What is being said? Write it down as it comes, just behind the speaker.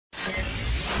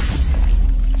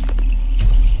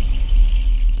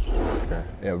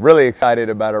Really excited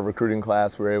about our recruiting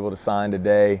class we were able to sign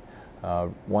today.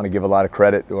 Want to give a lot of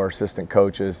credit to our assistant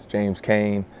coaches, James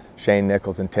Kane, Shane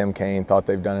Nichols, and Tim Kane. Thought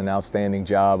they've done an outstanding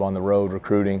job on the road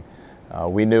recruiting.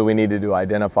 We knew we needed to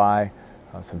identify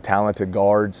some talented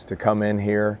guards to come in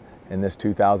here in this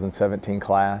 2017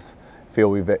 class. Feel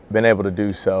we've been able to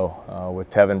do so with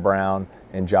Tevin Brown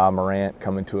and Ja Morant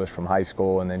coming to us from high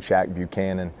school, and then Shaq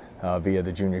Buchanan via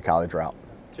the junior college route.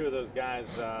 Two of those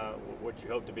guys, what you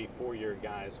hope to be four-year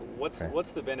guys.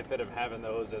 What's the benefit of having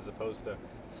those as opposed to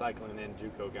cycling in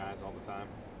JUCO guys all the time?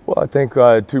 Well, I think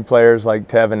two players like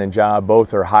Tevin and Ja,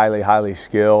 both are highly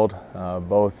skilled.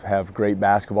 Both have great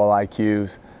basketball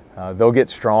IQs. They'll get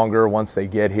stronger once they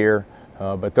get here,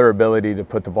 but their ability to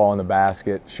put the ball in the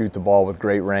basket, shoot the ball with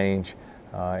great range,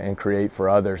 and create for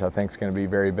others, I think is going to be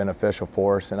very beneficial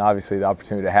for us. And obviously the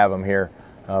opportunity to have them here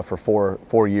for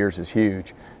four years is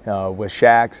huge. With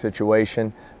Shaq's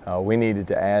situation, we needed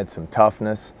to add some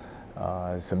toughness,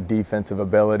 some defensive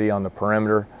ability on the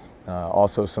perimeter,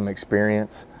 also some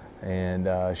experience. And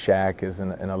Shaq is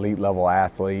an elite level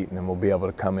athlete, and will be able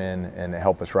to come in and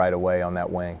help us right away on that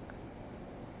wing.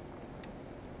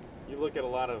 You look at a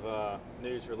lot of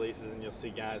news releases and you'll see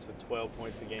guys with 12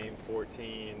 points a game,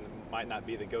 14, might not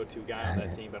be the go-to guy on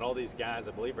that team, but all these guys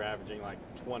I believe are averaging like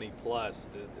 20 plus.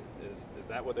 Is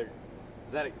that what they're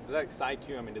does that excite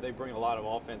you? I mean, do they bring a lot of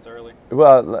offense early?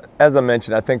 Well, as I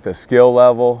mentioned, I think the skill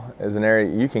level is an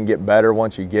area you can get better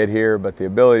once you get here, but the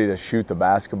ability to shoot the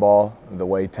basketball the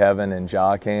way Tevin and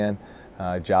Ja can.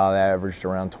 Ja averaged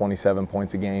around 27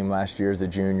 points a game last year as a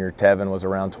junior. Tevin was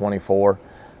around 24.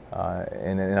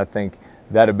 And I think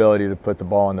that ability to put the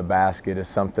ball in the basket is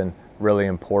something really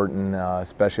important,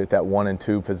 especially at that 1 and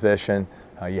 2 position.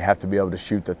 You have to be able to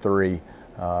shoot the three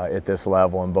at this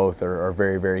level, and both are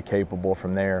very capable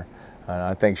from there.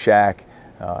 I think Shaq,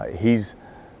 he's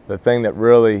the thing that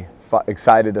really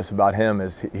excited us about him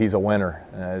is he's a winner.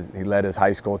 He led his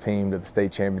high school team to the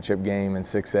state championship game in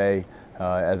 6A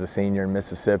as a senior in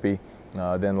Mississippi.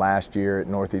 Then last year at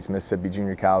Northeast Mississippi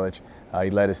Junior College, he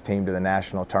led his team to the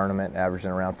national tournament, averaging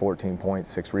around 14 points,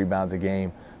 6 rebounds a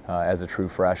game as a true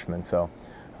freshman. So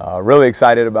really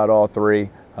excited about all three.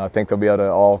 I think they'll be able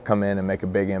to all come in and make a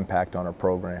big impact on our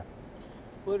program.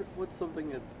 What's something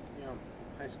that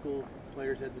high school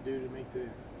players had to do to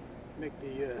make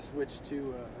the switch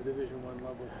to a Division I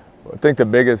level? I think the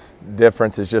biggest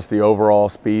difference is just the overall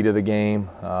speed of the game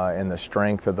and the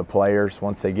strength of the players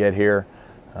once they get here.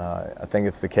 I think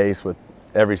it's the case with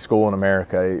every school in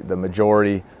America. The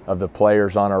majority of the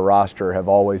players on our roster have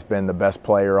always been the best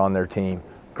player on their team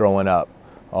growing up,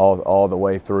 all the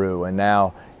way through. And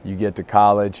now you get to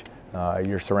college,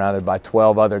 you're surrounded by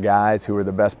 12 other guys who are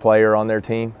the best player on their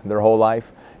team their whole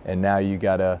life, and now you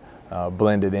got to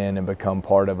blend it in and become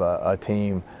part of a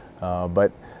team.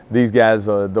 But these guys,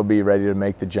 they'll be ready to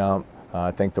make the jump.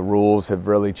 I think the rules have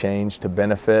really changed to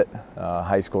benefit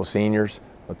high school seniors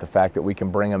with the fact that we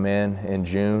can bring them in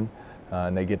June,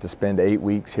 and they get to spend 8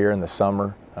 weeks here in the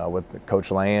summer with Coach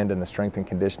Land and the strength and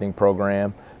conditioning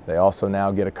program. They also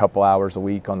now get a couple hours a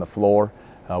week on the floor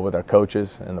with our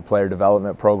coaches and the player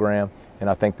development program, and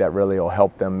I think that really will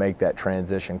help them make that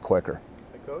transition quicker.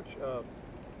 Hey, Coach,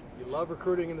 you love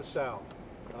recruiting in the South.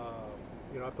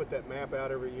 I put that map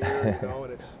out every year,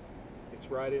 and it's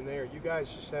right in there. You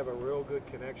guys just have a real good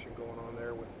connection going on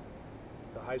there with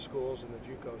the high schools and the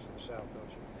JUCOs in the South, don't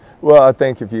you? Well, I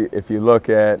think if you look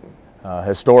at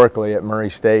historically at Murray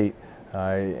State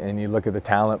and you look at the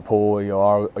talent pool,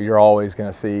 you're always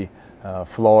going to see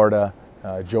Florida,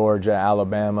 Georgia,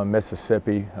 Alabama,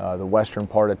 Mississippi, the western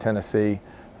part of Tennessee,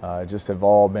 just have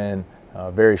all been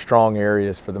very strong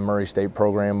areas for the Murray State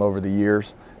program over the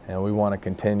years, and we want to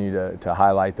continue to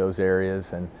highlight those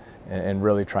areas and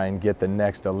really try and get the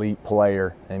next elite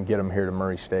player and get them here to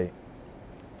Murray State.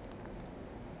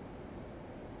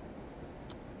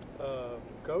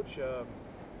 Coach,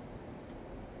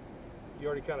 you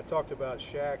already kind of talked about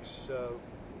Shaq's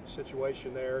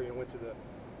situation there. Went to the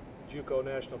JUCO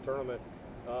National Tournament.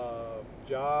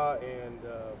 Ja and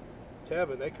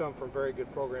Tevin, they come from very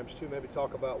good programs too. Maybe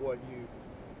talk about what you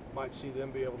might see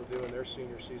them be able to do in their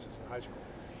senior seasons in high school.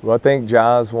 Well, I think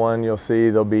Ja's one you'll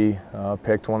see they'll be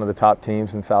picked one of the top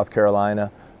teams in South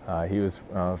Carolina. He was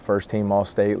first team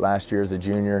All-State last year as a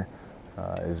junior.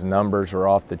 His numbers are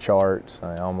off the charts,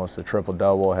 almost a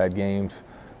triple-double, had games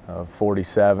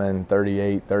 47,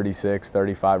 38, 36,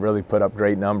 35, really put up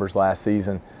great numbers last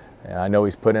season. And I know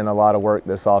he's put in a lot of work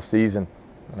this offseason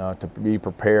to be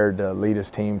prepared to lead his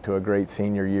team to a great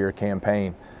senior year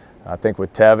campaign. I think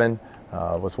with Tevin,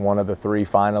 was one of the 3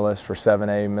 finalists for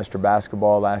 7A Mr.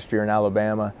 Basketball last year in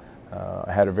Alabama.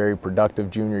 Had a very productive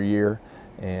junior year,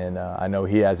 and I know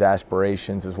he has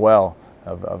aspirations as well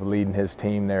of leading his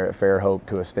team there at Fairhope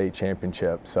to a state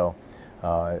championship. So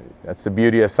that's the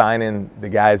beauty of signing the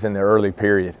guys in the early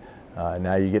period.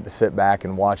 Now you get to sit back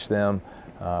and watch them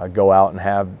go out and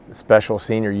have special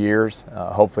senior years.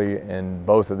 Hopefully in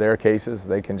both of their cases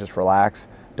they can just relax,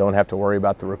 don't have to worry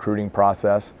about the recruiting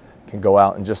process, can go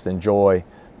out and just enjoy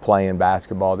playing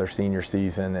basketball their senior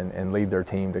season and lead their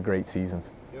team to great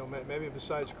seasons. You know, maybe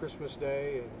besides Christmas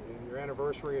Day and your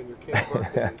anniversary and your kids'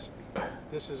 birthdays,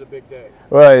 this is a big day.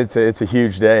 Well, it's a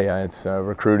huge day. It's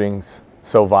recruiting's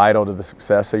so vital to the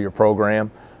success of your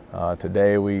program.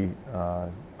 Today we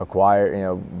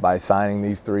acquire, by signing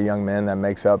these 3 young men, that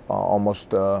makes up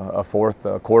almost a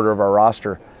quarter of our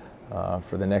roster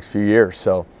for the next few years.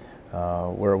 So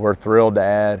we're thrilled to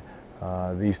add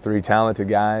these 3 talented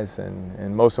guys,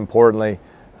 and most importantly,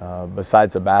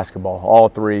 besides the basketball, all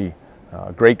 3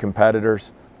 great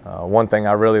competitors. One thing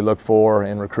I really look for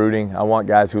in recruiting, I want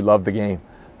guys who love the game,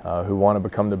 who want to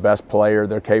become the best player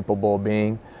they're capable of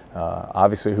being,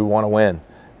 obviously who want to win.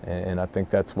 And I think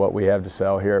that's what we have to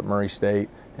sell here at Murray State,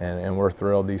 and we're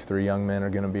thrilled these 3 young men are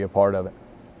going to be a part of it.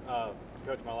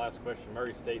 Coach, my last question,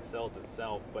 Murray State sells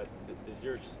itself, but does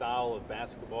your style of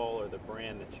basketball or the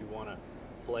brand that you want to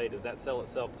play, does that sell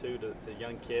itself too to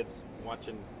young kids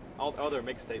watching? All their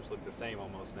mixtapes look the same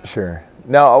almost now. Sure.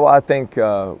 No, I think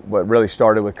what really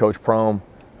started with Coach Prohm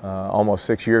almost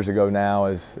 6 years ago now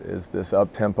is this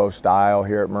up-tempo style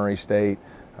here at Murray State.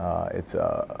 It's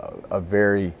a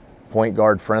very point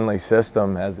guard friendly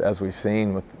system as we've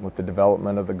seen with the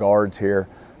development of the guards here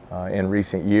in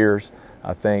recent years.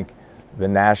 I think the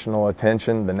national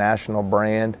attention, the national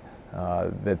brand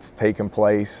that's taken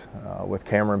place with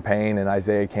Cameron Payne and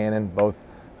Isaiah Cannon, both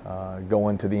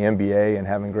going to the NBA and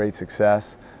having great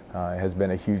success, has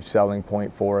been a huge selling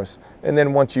point for us. And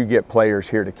then once you get players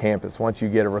here to campus, once you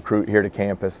get a recruit here to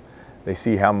campus, they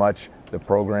see how much the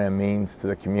program means to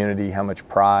the community, how much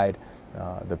pride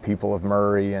the people of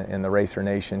Murray and the Racer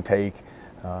Nation take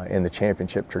in the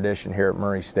championship tradition here at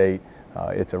Murray State.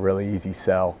 It's a really easy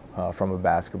sell from a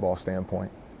basketball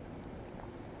standpoint.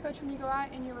 Coach, when you go out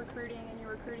and you're recruiting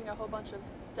a whole bunch of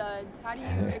studs, how do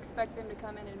you expect them to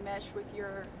come in and mesh with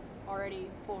your already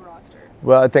full roster?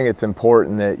 Well, I think it's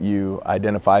important that you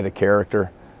identify the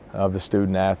character of the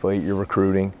student athlete you're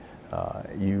recruiting.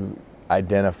 You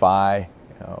identify,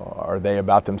 are they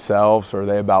about themselves or are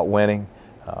they about winning?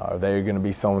 Are they going to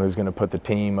be someone who's going to put the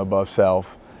team above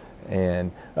self?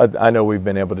 And I know we've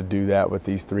been able to do that with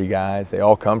these 3 guys. They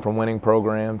all come from winning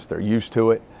programs. They're used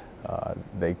to it.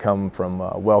 They come from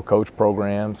well-coached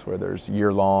programs where there's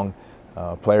year-long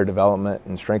player development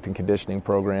and strength and conditioning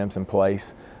programs in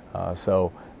place.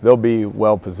 So they'll be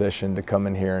well-positioned to come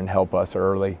in here and help us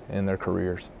early in their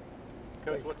careers.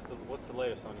 Coach, what's the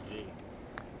latest on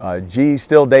G? G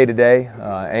still day-to-day,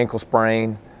 ankle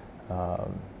sprain.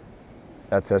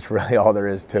 That's really all there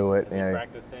is to it. Has he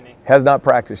practiced any? Has not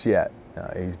practiced yet.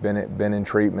 He's been in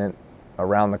treatment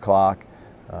around the clock.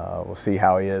 We'll see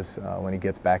how he is when he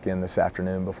gets back in this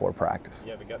afternoon before practice.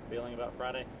 You have a gut feeling about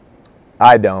Friday?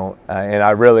 I don't, and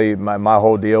I really, my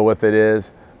whole deal with it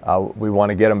is we want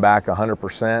to get him back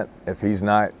 100%. If he's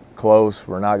not close,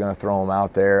 we're not going to throw him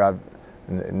out there. I've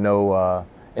no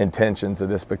intentions of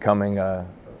this becoming a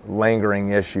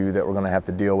lingering issue that we're going to have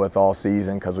to deal with all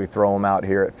season because we throw him out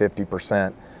here at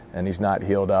 50% and he's not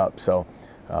healed up. So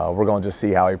we're going to just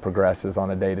see how he progresses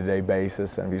on a day-to-day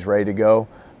basis, and if he's ready to go,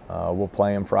 we'll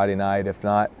play him Friday night. If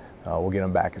not, we'll get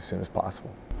him back as soon as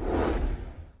possible.